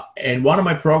 And one of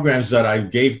my programs that I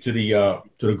gave to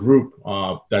the group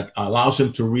that allows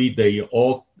them to read the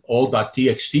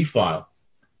all.txt file.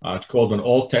 It's called an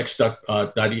all-text.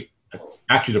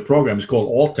 Actually, the program is called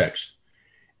all-text,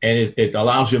 and it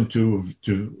allows them to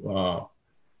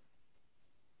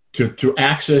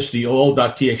access the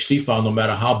all.txt file no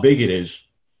matter how big it is.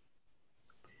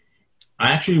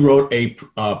 I actually wrote a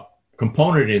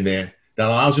component in there that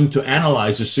allows him to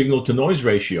analyze the signal to noise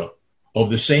ratio of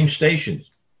the same stations.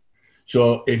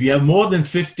 So if you have more than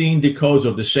 15 decodes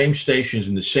of the same stations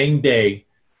in the same day,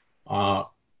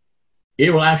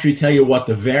 it will actually tell you what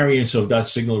the variance of that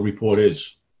signal report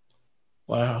is.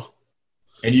 Wow.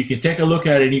 And you can take a look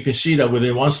at it and you can see that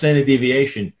within one standard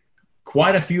deviation,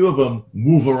 quite a few of them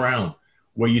move around,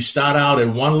 where you start out at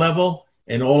one level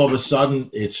and all of a sudden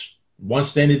it's one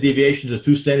standard deviation or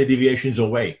two standard deviations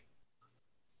away.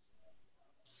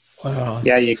 Wow.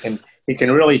 Yeah, you can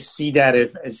really see that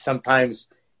if sometimes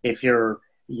if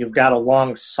you've got a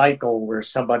long cycle where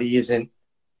somebody the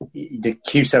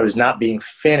QSO is not being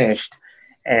finished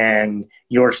and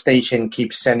your station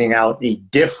keeps sending out a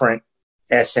different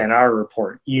SNR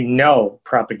report,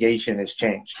 propagation has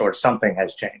changed or something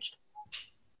has changed.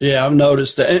 Yeah, I've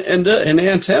noticed that. And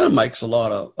the antenna makes a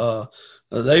lot of,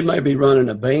 they may be running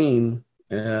a beam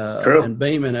and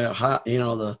beaming out high,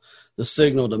 the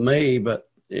signal to me, but,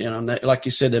 like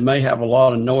you said, they may have a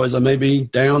lot of noise. They may be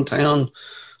downtown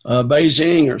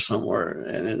Beijing or somewhere,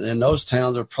 and those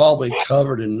towns are probably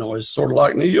covered in noise, sort of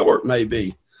like New York may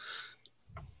be.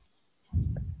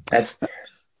 That's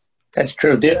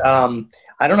true.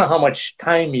 I don't know how much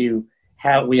time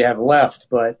we have left,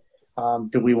 but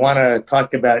do we want to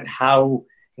talk about how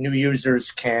new users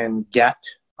can get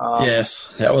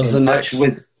yes, that was the next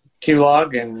with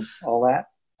QLog and all that?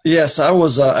 Yes, I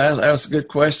was asked a good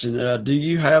question. Do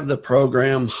you have the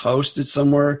program hosted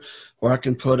somewhere where I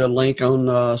can put a link on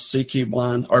CQ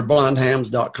Blind or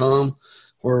blindhams.com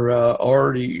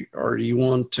or do you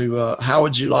want to, how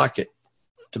would you like it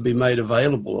to be made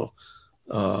available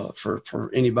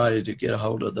for anybody to get a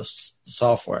hold of the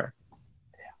software?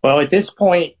 Well, at this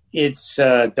point, it's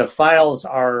the files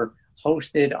are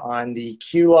hosted on the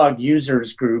QLog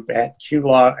users group at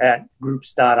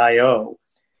groups.io.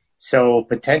 So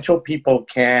interested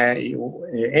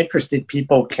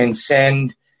people can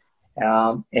send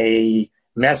a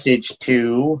message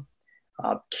to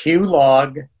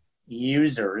QLog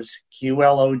users,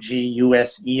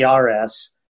 QLOGUSERS,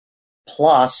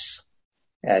 plus,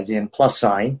 as in plus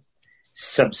sign,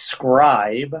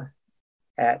 subscribe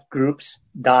at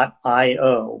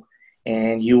groups.io,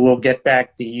 and you will get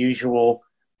back the usual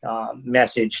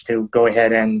message to go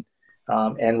ahead and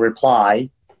reply.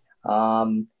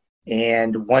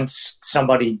 And once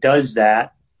somebody does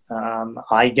that,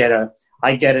 I get a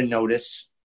notice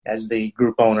as the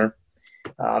group owner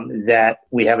that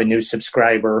we have a new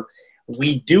subscriber.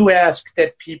 We do ask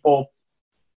that people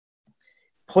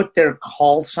put their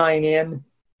call sign in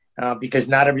because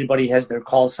not everybody has their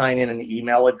call sign in an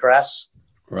email address.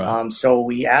 Right. So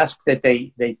we ask that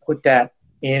they put that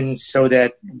in so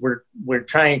that we're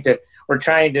trying to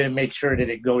make sure that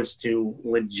it goes to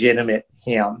legitimate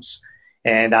hams.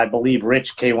 And I believe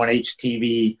Rich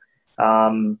K1HTV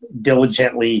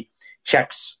diligently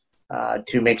checks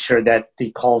to make sure that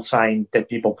the call sign that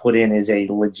people put in is a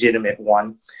legitimate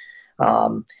one.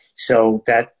 So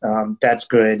that's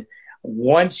good.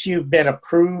 Once you've been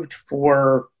approved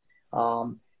for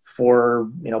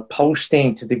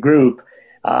posting to the group,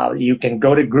 you can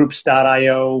go to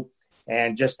groups.io,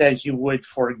 and just as you would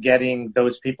for getting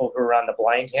those people who are on the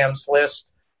Blind Hams list,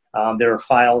 there are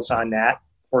files on that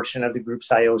portion of the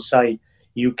Groups.io site.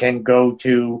 You can go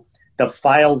to the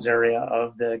files area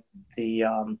of the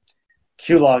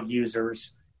QLog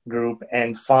users group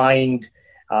and find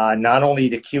not only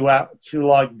the qlog.exe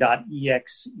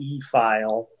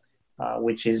file,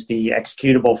 which is the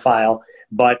executable file,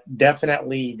 but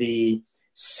definitely the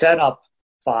setup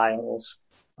files,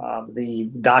 the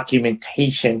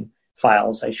documentation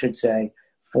files, I should say,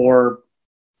 for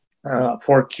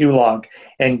QLog.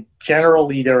 And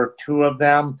generally there are two of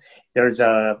them. There's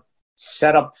a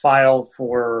setup file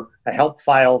a help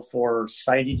file for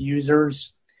sighted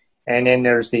users, and then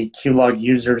there's the QLog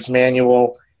users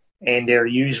manual, and they're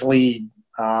usually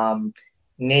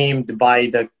named by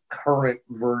the current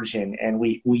version. And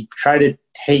we try to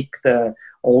take the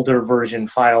older version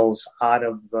files out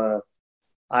of the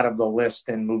list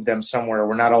and move them somewhere.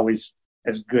 We're not always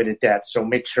as good at that, so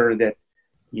make sure that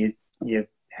you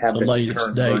have the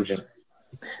current version.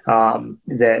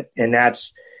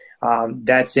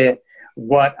 That's it.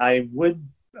 What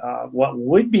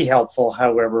would be helpful,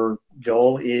 however,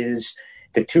 Joel, is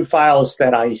the two files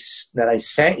that I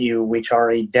sent you, which are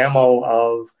a demo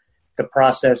of the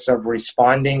process of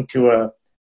responding to a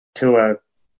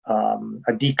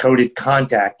decoded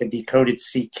contact, a decoded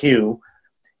CQ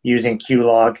using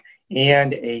QLog,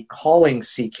 and a calling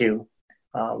CQ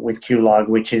with QLog,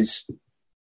 which is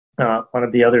one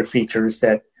of the other features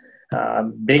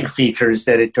big features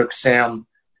that it took Sam,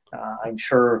 I'm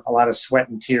sure, a lot of sweat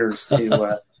and tears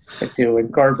to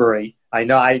incorporate. I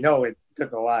know it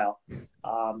took a while.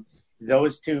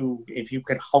 Those two, if you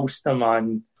could host them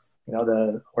on,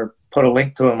 or put a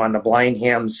link to them on the Blind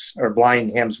Hams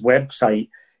website,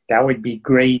 that would be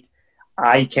great.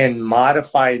 I can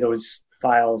modify those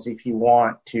files if you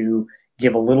want to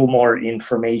give a little more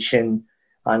information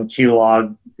on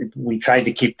QLog. We tried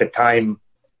to keep the time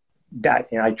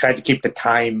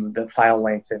the file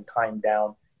length and time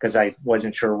down because I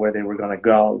wasn't sure where they were going to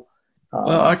go.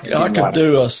 Well, I could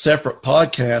do a separate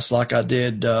podcast like I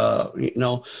did.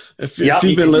 If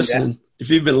you've been listening,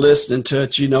 to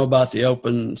it, about the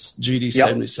Open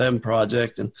GD77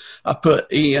 project, and I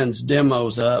put Ian's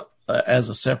demos up as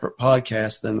a separate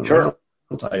podcast than the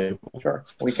roundtable. Sure,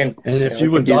 we can. And if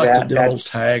you would like to do a little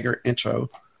tag or intro,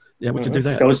 we could do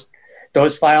that.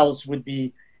 Those files would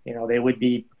be, they would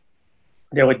be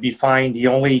fine. The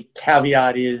only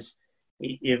caveat is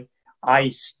if I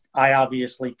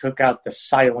obviously took out the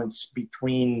silence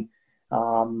between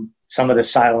some of the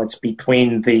silence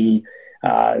between the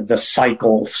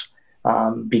cycles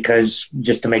because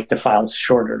just to make the files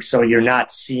shorter, so you're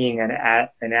not seeing an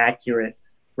accurate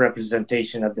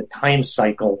representation of the time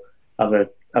cycle of a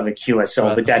QSO.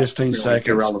 Right, but that's 15 really seconds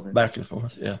irrelevant. back and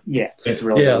forth. Yeah, it's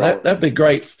really irrelevant. That'd be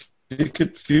great.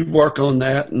 If you work on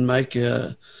that and make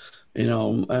a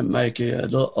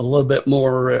little bit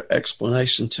more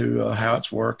explanation to how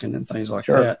it's working and things like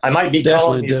that. I might be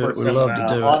definitely calling you for some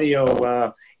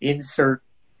audio insert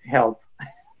help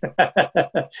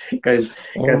because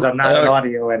I'm not an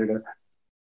audio editor.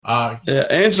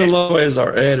 Angelo is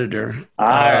our editor,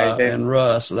 and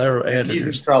Russ, they're editors.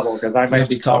 He's in trouble because I might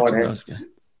be calling him.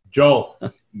 Joel,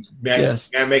 may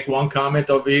I make one comment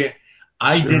over here?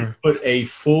 I did put a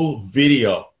full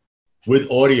video with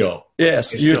audio.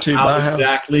 Yes, YouTube. How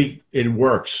exactly it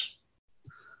works.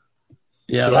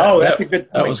 Yeah. That's a good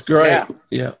point. That was great.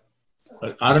 Yeah.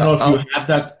 I don't know if you have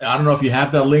that. I don't know if you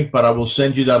have that link, but I will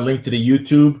send you that link to the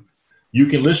YouTube. You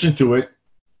can listen to it.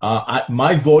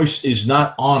 My voice is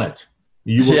not on it.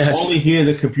 You will only hear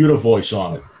the computer voice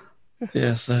on it.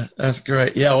 Yes, that's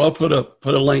great. Yeah, we'll put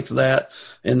a link to that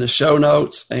in the show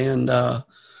notes and on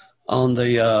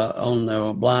the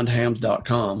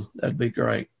blindhams.com. That'd be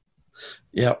great.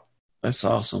 Yep, that's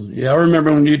awesome. Yeah, I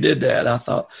remember when you did that. I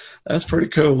thought that's pretty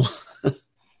cool.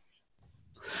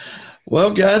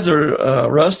 Well, guys,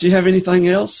 Russ, do you have anything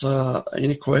else?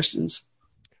 Any questions?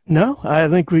 No, I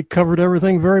think we covered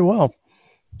everything very well.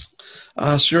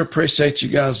 I sure appreciate you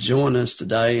guys joining us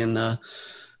today, and I've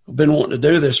been wanting to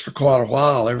do this for quite a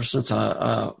while, ever since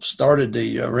I started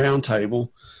the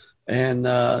roundtable, and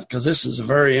because this is a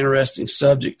very interesting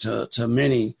subject to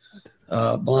many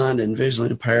blind and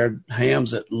visually impaired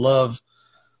hams that love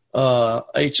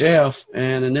HF,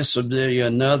 and this would be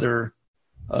another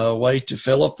way to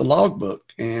fill up the logbook,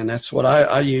 and that's what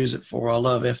I use it for. I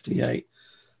love FD8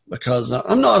 because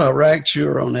I'm not a rag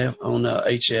chewer on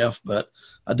HF, but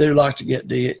I do like to get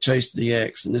Chase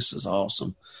DX, and this is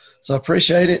awesome. So I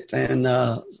appreciate it. And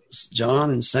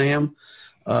John and Sam,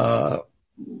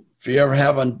 if you ever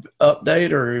have an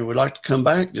update or you would like to come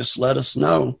back, just let us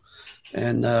know,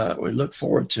 and we look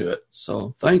forward to it.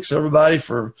 So thanks, everybody,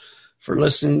 for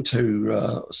listening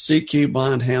to CQ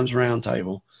Blind Hams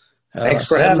Roundtable. Thanks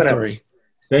for having us.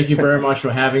 Thank you very much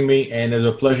for having me, and it's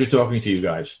a pleasure talking to you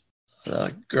guys.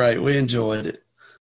 Great. We enjoyed it.